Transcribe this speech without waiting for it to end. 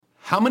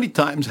How many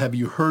times have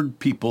you heard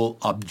people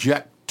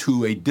object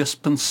to a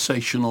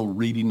dispensational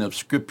reading of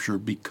Scripture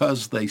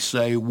because they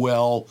say,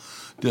 well,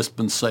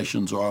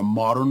 dispensations are a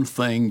modern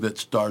thing that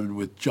started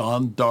with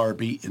John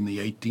Darby in the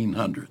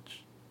 1800s?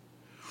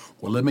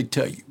 Well, let me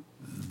tell you,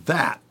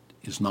 that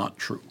is not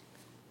true.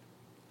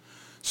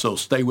 So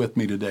stay with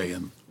me today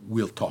and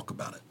we'll talk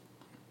about it.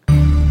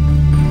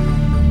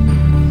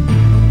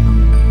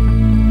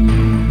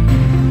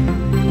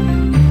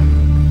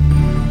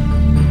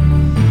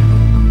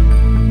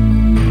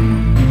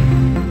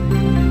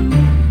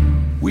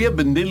 We have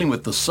been dealing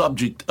with the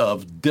subject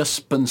of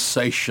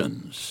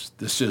dispensations.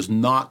 This is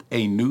not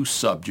a new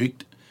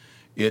subject.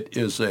 It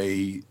is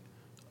a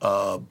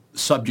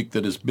subject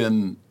that has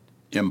been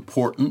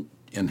important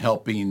in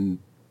helping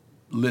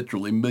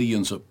literally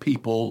millions of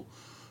people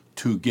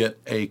to get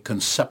a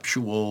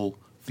conceptual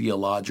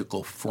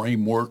theological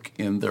framework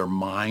in their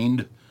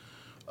mind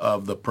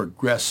of the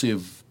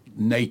progressive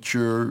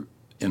nature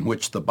in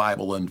which the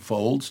Bible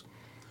unfolds.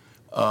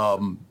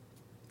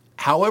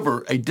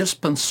 However, a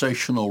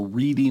dispensational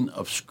reading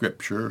of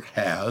Scripture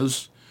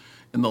has,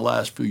 in the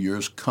last few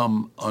years,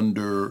 come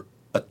under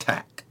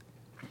attack.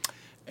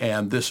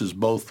 And this is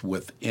both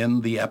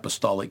within the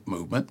apostolic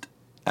movement,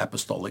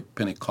 apostolic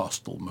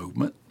Pentecostal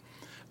movement,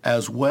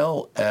 as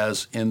well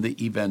as in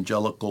the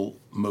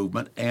evangelical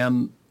movement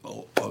and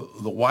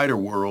the wider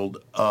world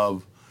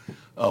of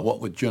what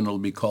would generally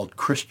be called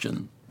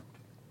Christian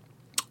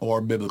or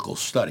biblical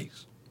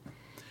studies.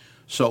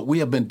 So we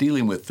have been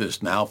dealing with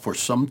this now for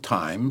some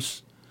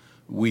times.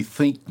 We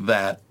think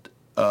that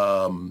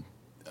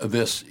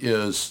this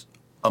is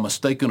a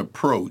mistaken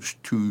approach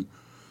to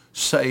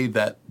say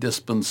that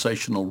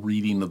dispensational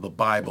reading of the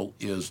Bible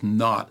is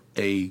not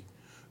a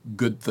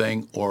good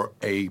thing or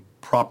a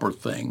proper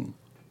thing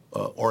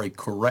or a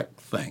correct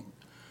thing.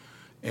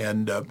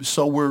 And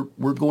so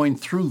we're going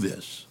through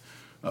this.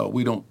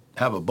 We don't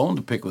have a bone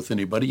to pick with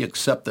anybody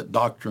except that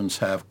doctrines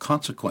have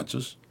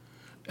consequences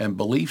and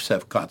beliefs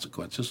have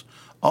consequences.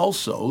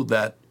 Also,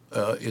 that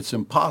it's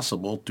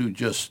impossible to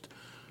just,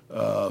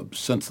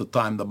 since the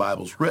time the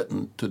Bible's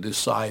written, to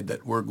decide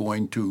that we're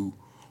going to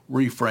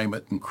reframe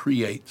it and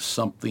create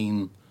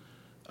something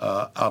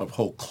out of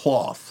whole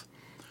cloth.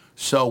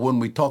 So when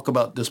we talk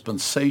about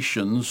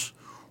dispensations,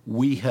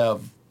 we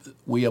have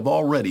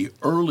already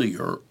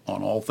earlier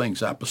on All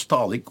Things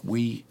Apostolic,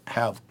 we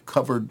have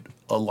covered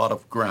a lot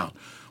of ground.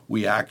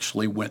 We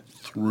actually went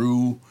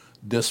through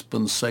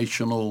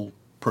dispensational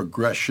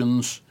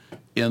progressions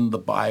in the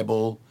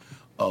Bible,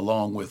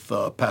 along with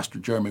Pastor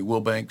Jeremy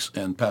Wilbanks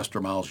and Pastor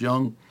Miles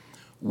Young.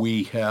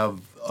 We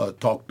have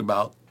talked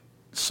about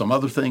some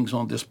other things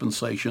on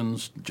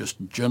dispensations, just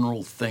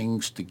general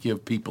things to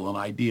give people an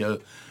idea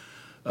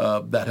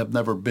that have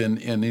never been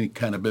in any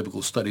kind of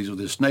biblical studies of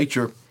this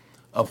nature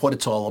of what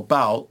it's all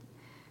about.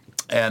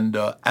 And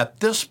at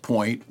this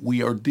point,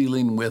 we are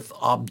dealing with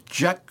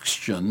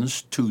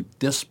objections to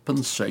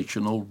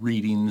dispensational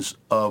readings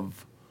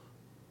of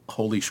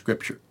Holy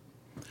Scripture.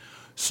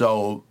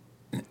 So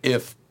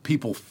if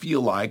people feel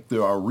like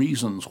there are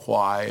reasons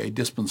why a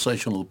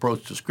dispensational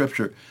approach to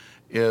Scripture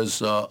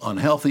is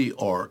unhealthy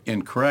or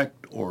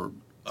incorrect or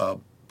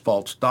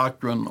false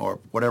doctrine or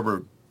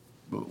whatever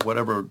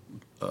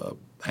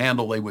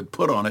handle they would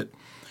put on it,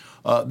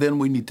 then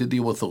we need to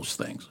deal with those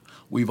things.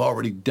 We've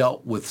already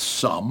dealt with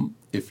some.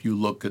 If you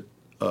look at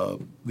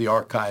the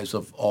archives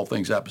of All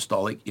Things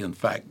Apostolic, in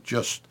fact,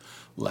 just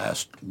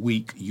last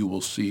week, you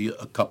will see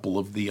a couple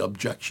of the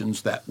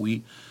objections that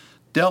we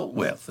dealt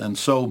with. And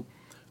so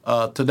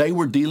today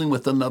we're dealing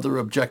with another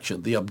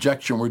objection. The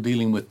objection we're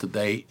dealing with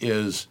today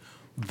is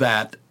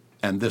that,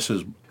 and this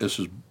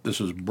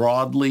is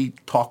broadly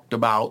talked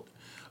about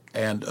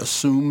and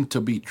assumed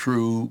to be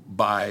true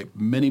by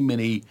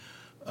many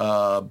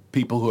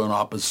people who are in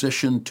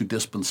opposition to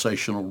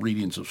dispensational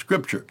readings of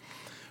Scripture.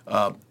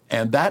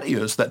 And that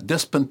is that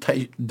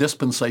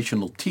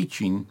dispensational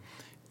teaching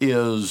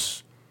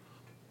is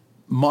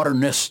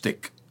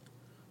modernistic,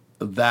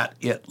 that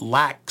it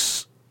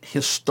lacks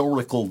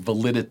historical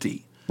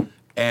validity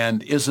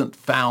and isn't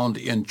found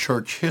in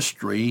church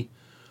history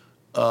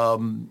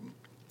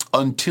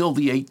until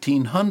the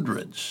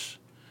 1800s.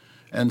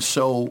 And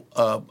so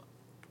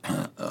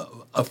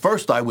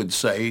first I would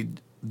say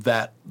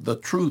that the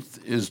truth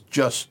is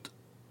just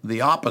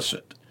the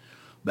opposite,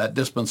 that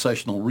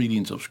dispensational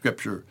readings of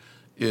Scripture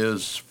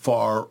is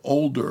far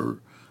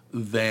older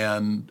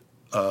than,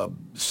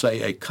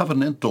 say, a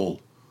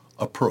covenantal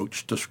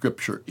approach to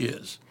Scripture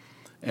is.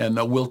 And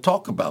we'll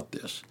talk about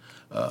this.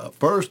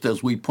 First,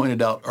 as we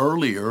pointed out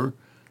earlier,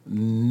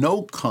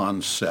 no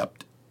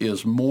concept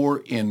is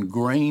more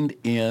ingrained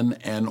in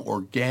and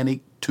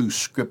organic to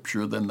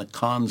Scripture than the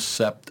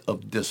concept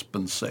of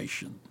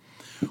dispensation.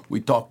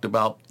 We talked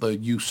about the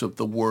use of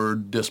the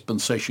word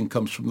dispensation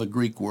comes from the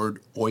Greek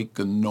word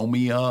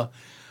oikonomia.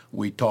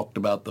 We talked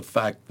about the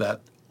fact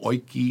that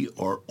oiki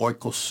or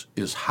oikos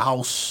is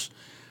house,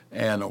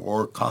 and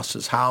orkos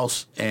is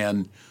house,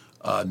 and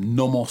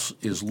nomos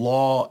is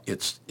law.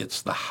 It's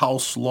the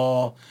house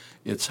law.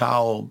 It's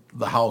how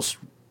the house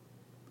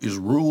is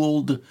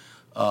ruled.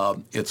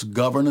 its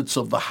governance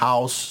of the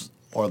house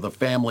or the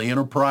family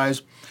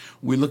enterprise.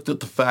 We looked at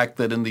the fact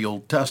that in the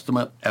Old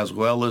Testament, as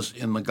well as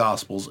in the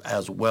Gospels,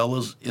 as well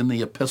as in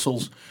the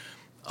epistles,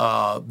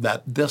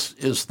 that this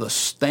is the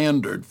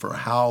standard for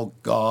how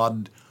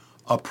God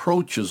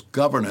approaches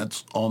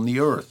governance on the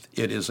earth.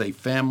 It is a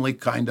family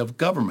kind of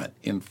government.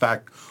 In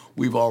fact,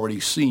 we've already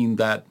seen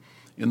that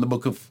in the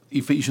book of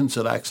Ephesians,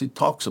 it actually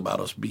talks about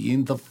us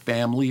being the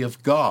family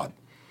of God.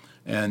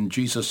 And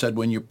Jesus said,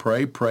 when you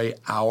pray, pray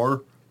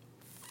our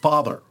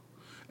Father.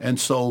 And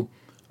so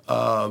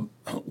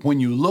when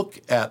you look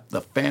at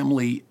the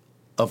family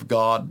of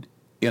God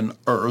in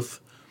earth,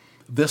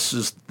 this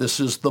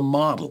is the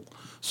model.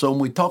 So when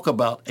we talk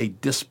about a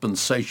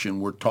dispensation,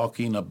 we're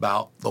talking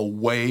about the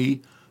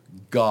way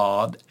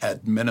God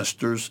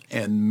administers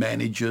and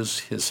manages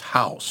his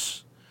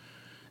house.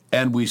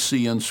 And we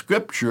see in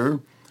Scripture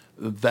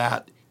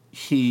that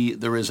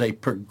there is a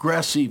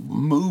progressive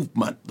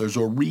movement. There's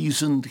a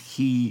reason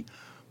he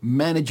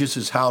manages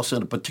his house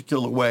in a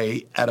particular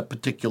way at a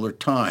particular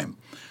time,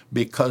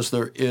 because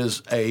there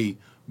is a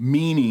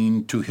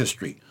meaning to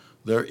history.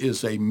 There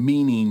is a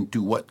meaning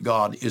to what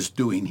God is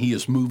doing. He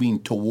is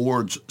moving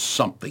towards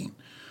something.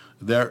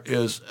 There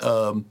is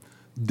a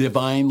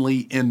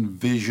divinely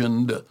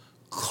envisioned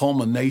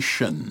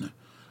culmination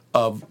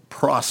of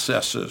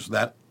processes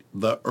that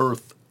the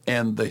earth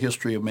and the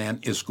history of man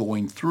is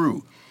going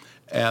through.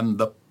 And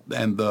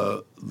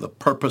the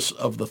purpose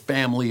of the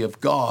family of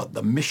God,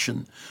 the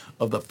mission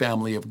of the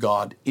family of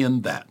God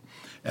in that.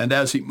 And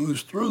as he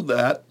moves through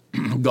that,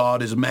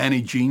 God is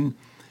managing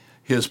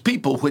his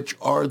people, which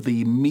are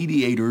the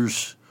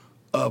mediators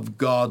of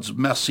God's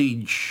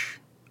message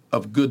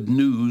of good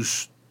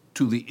news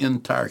to the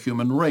entire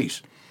human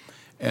race.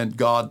 And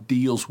God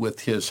deals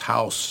with his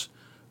house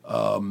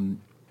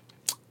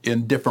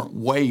in different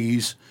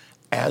ways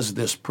as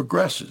this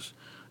progresses.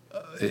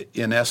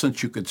 In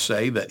essence, you could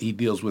say that he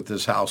deals with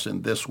his house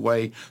in this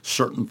way.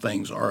 Certain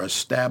things are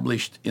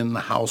established in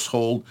the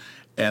household,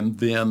 and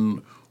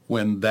then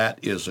when that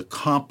is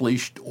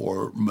accomplished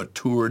or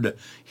matured,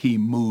 he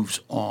moves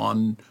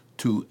on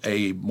to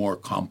a more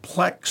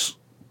complex,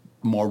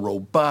 more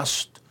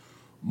robust,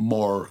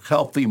 more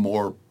healthy,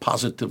 more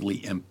positively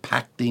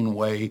impacting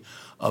way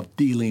of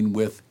dealing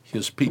with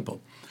his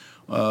people.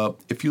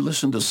 If you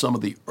listen to some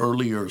of the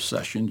earlier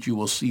sessions, you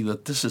will see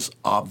that this is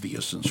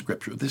obvious in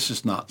Scripture. This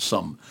is not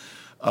some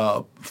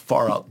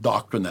far-out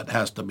doctrine that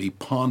has to be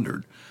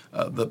pondered.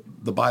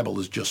 The Bible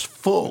is just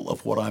full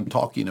of what I'm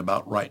talking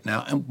about right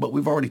now, but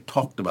we've already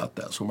talked about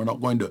that, so we're not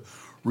going to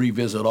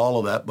revisit all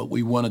of that, but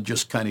we want to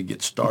just kind of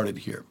get started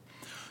here.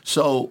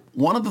 So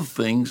one of the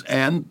things,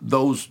 and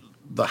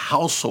the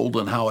household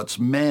and how it's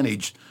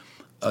managed,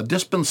 a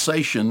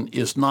dispensation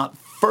is not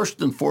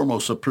first and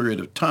foremost a period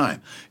of time.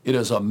 It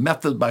is a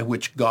method by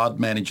which God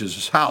manages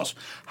his house.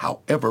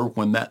 However,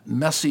 when that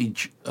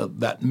method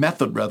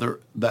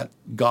that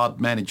God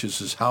manages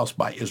his house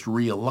by is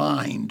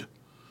realigned,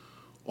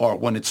 or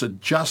when it's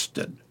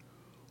adjusted,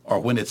 or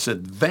when it's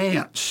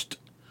advanced,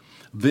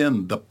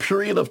 then the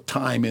period of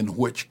time in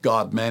which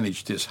God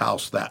managed his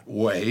house that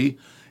way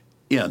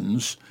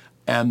ends,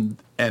 and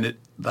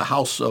the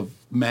house of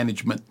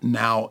management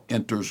now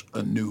enters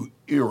a new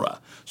era.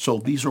 So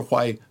these are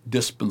why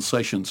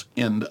dispensations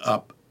end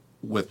up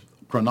with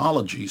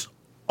chronologies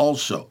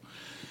also.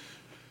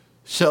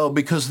 So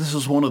because this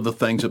is one of the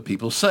things that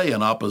people say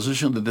in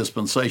opposition to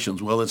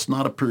dispensations, well, it's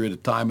not a period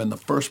of time in the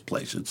first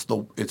place.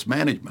 It's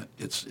management.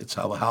 It's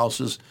how the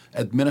house is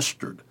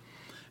administered.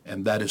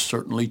 And that is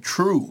certainly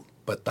true.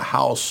 But the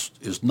house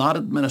is not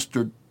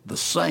administered the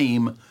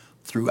same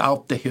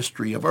throughout the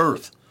history of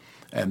earth.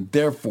 And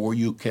therefore,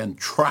 you can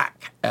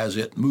track as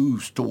it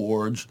moves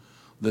towards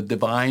the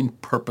divine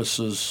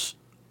purposes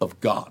of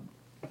God.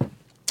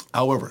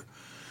 However,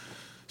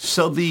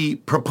 so the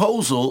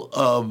proposal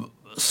of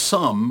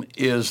some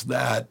is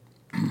that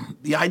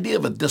the idea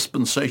of a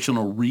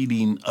dispensational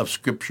reading of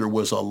Scripture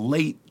was a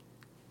late,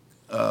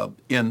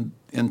 in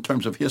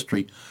terms of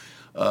history,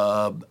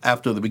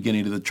 after the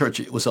beginning of the church,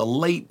 it was a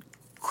late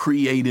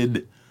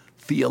created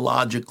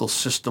theological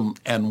system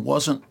and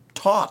wasn't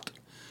taught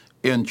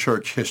in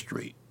church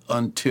history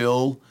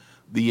until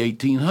the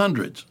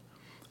 1800s.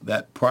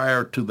 That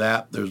prior to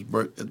that, there's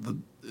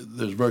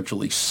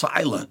virtually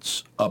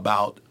silence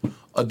about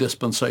a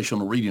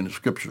dispensational reading of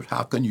Scripture.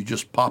 How can you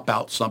just pop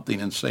out something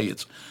and say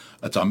it's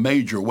a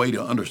major way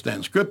to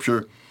understand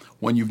Scripture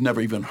when you've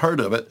never even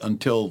heard of it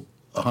until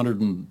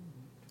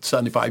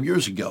 175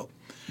 years ago?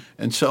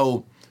 And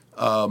so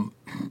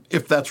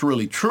if that's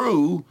really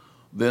true,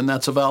 then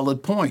that's a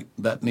valid point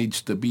that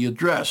needs to be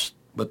addressed.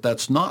 But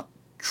that's not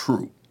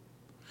true.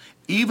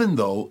 Even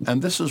though,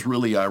 and this is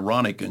really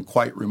ironic and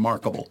quite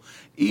remarkable,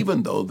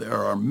 even though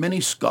there are many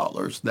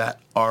scholars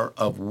that are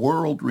of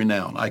world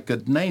renown, I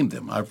could name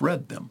them, I've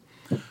read them,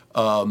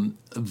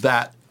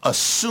 that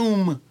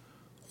assume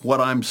what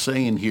I'm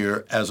saying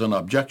here as an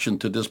objection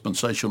to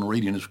dispensational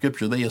reading of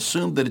Scripture. They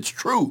assume that it's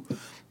true,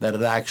 that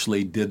it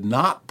actually did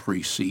not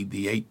precede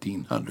the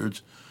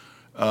 1800s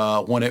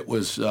when it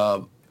was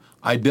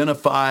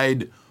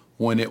identified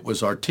when it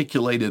was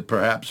articulated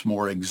perhaps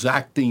more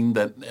exacting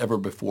than ever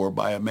before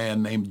by a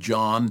man named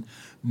John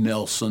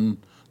Nelson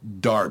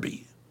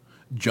Darby.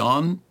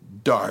 John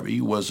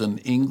Darby was an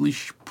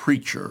English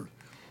preacher.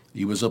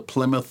 He was a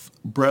Plymouth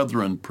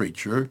Brethren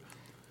preacher.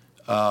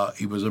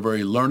 He was a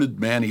very learned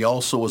man. He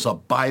also was a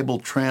Bible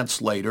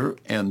translator,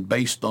 and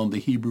based on the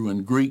Hebrew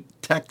and Greek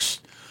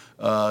texts,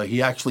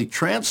 he actually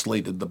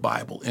translated the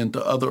Bible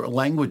into other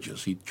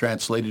languages. He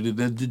translated it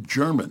into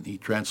German. He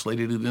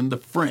translated it into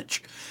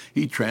French.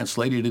 He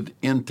translated it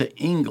into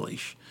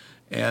English.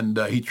 And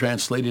he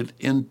translated it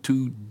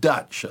into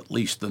Dutch, at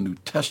least the New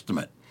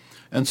Testament.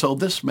 And so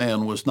this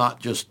man was not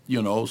just,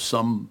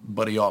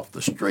 somebody off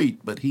the street,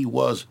 but he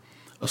was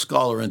a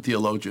scholar and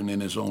theologian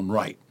in his own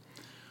right.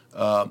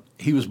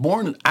 He was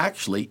born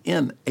actually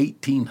in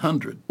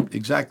 1800,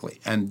 exactly,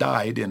 and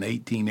died in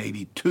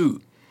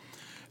 1882.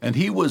 And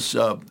he was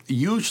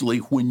usually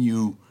when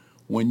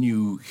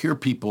you hear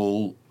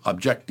people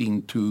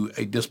objecting to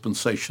a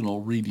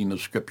dispensational reading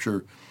of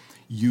Scripture,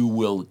 you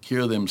will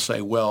hear them say,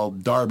 well,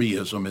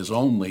 Darbyism is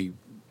only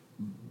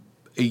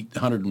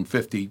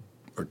 850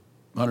 or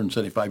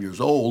 175 years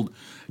old,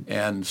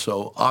 and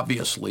so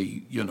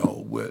obviously,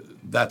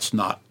 that's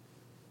not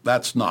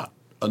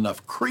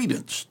enough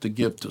credence to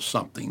give to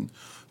something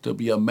to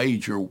be a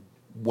major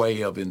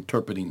way of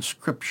interpreting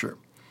Scripture.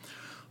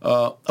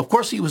 Of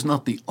course, he was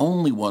not the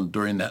only one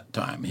during that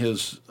time.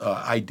 His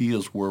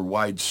ideas were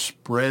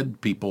widespread.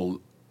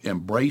 People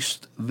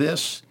embraced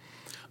this.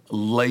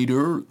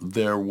 Later,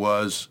 there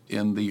was,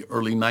 in the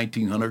early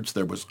 1900s,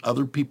 there was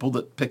other people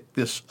that picked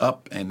this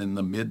up, and in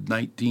the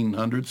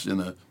mid-1900s, in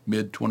the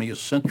mid-20th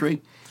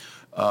century,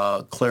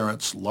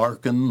 Clarence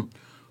Larkin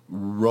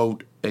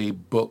wrote a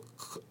book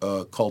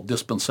called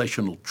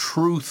Dispensational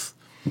Truth,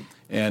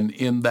 and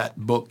in that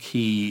book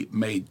he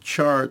made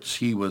charts.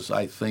 He was,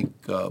 I think,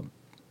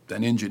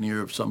 an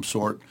engineer of some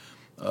sort,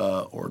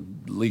 or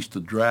at least a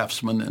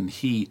draftsman, and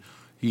he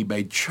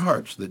made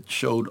charts that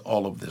showed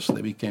all of this.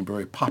 They became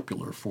very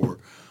popular for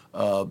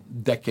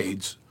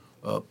decades,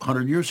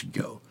 100 years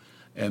ago.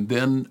 And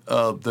then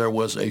there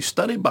was a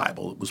study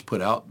Bible that was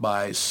put out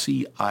by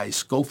C.I.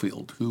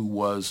 Scofield, who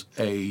was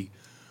a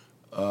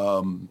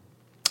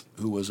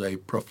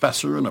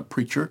professor and a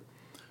preacher,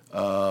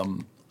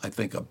 I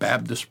think a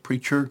Baptist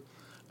preacher.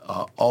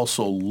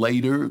 Also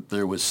later,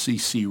 there was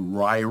C.C.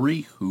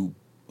 Ryrie, who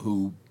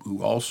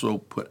also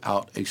put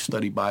out a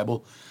study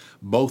Bible,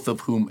 both of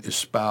whom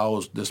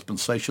espoused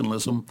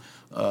dispensationalism.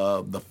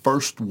 The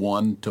first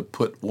one to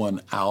put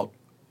one out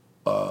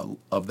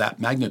of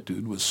that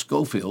magnitude was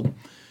Scofield,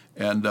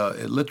 and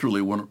it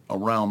literally went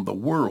around the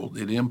world.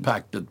 It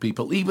impacted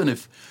people, even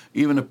if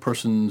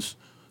persons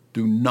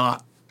do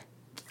not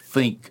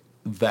think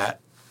that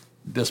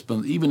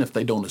even if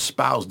they don't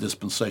espouse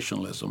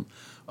dispensationalism,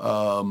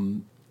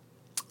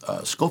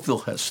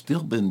 Scofield has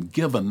still been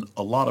given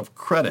a lot of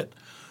credit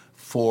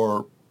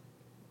for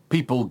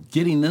people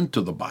getting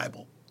into the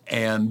Bible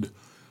and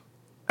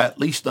at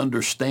least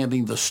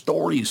understanding the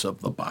stories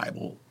of the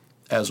Bible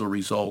as a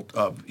result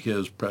of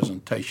his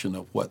presentation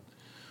of what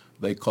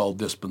they call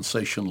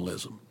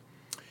dispensationalism.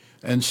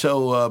 And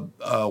so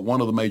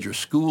one of the major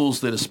schools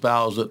that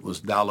espoused it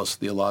was Dallas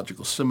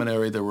Theological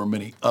Seminary. There were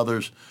many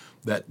others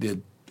that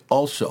did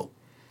also.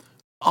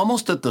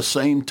 Almost at the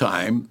same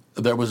time,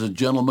 there was a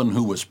gentleman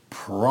who was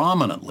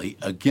prominently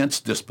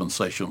against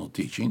dispensational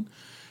teaching,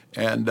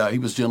 and he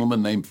was a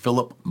gentleman named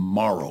Philip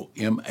Mauro,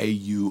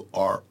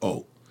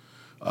 M-A-U-R-O.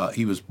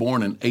 He was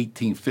born in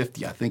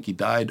 1850. I think he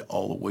died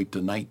all the way to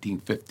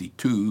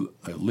 1952,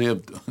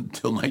 lived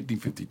until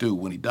 1952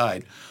 when he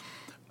died.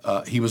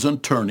 He was an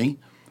attorney,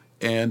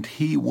 and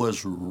he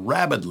was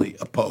rabidly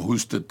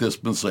opposed to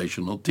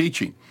dispensational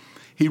teaching.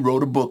 He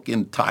wrote a book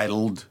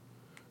entitled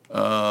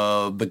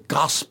The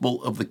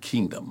Gospel of the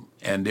Kingdom,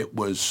 and it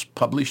was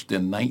published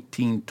in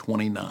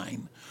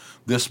 1929.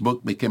 This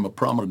book became a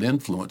prominent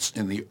influence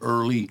in the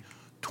early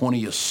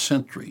 20th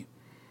century.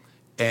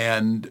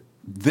 And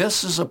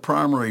this is a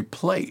primary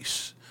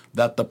place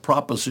that the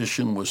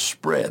proposition was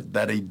spread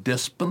that a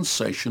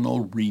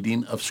dispensational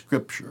reading of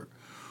Scripture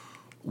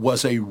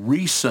was a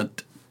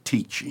recent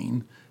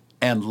teaching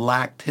and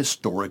lacked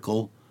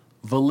historical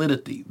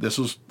validity. This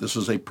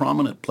is a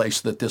prominent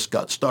place that this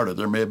got started.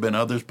 There may have been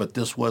others, but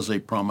this was a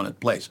prominent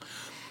place.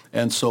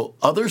 And so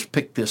others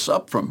picked this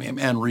up from him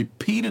and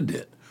repeated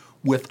it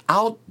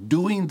without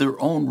doing their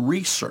own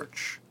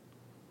research.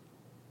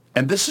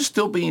 And this is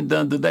still being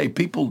done today.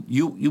 People,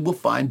 you will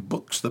find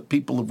books that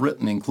people have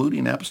written,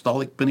 including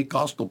apostolic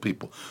Pentecostal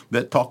people,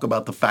 that talk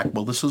about the fact,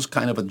 well, this is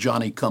kind of a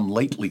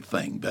Johnny-come-lately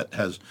thing that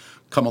has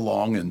come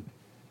along, and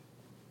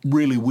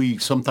really we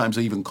sometimes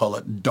even call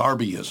it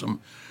Darbyism,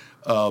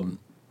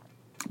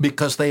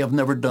 because they have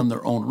never done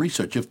their own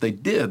research. If they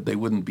did, they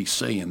wouldn't be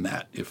saying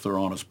that if they're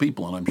honest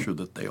people, and I'm sure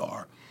that they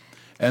are.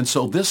 And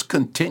so this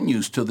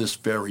continues to this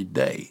very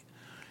day.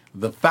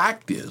 The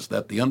fact is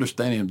that the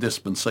understanding of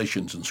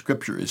dispensations in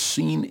Scripture is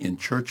seen in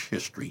church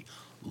history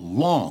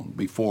long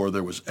before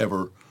there was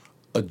ever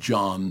a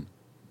John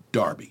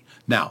Darby.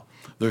 Now,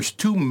 there's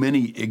too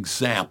many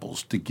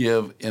examples to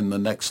give in the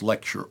next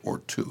lecture or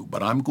two,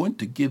 but I'm going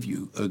to give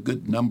you a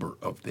good number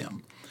of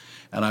them,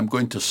 and I'm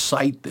going to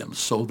cite them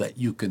so that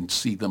you can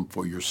see them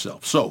for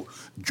yourself. So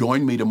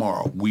join me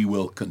tomorrow. We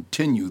will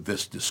continue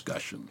this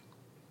discussion.